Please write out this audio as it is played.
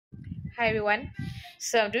Hi everyone.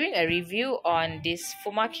 So I'm doing a review on this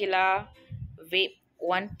Fumakilla vape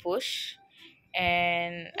one push,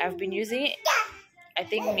 and I've been using it I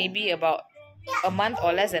think maybe about a month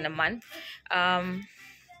or less than a month. Um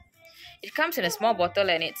it comes in a small bottle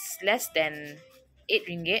and it's less than 8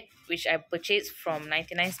 ringgit, which I purchased from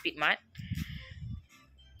 99 Speedmart.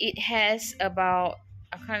 It has about,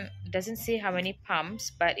 I can't, doesn't say how many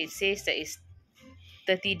pumps, but it says that it's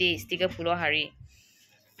 30 days, 30 hari.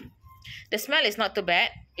 The smell is not too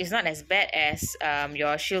bad. It's not as bad as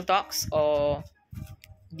your Shield Tox or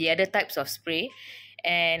the other types of spray.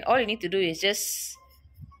 And all you need to do is just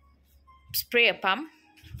spray a pump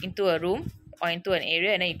into a room or into an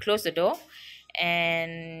area, and then you close the door,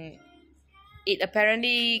 and it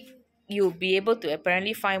apparently, you'll be able to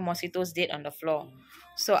apparently find mosquitoes dead on the floor.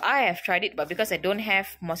 So I have tried it, but because I don't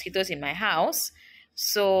have mosquitoes in my house,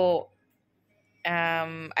 so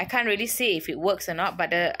I can't really say if it works or not,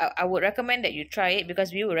 but I would recommend that you try it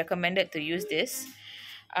because we were recommended to use this.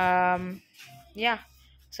 Yeah,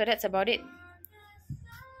 so that's about it.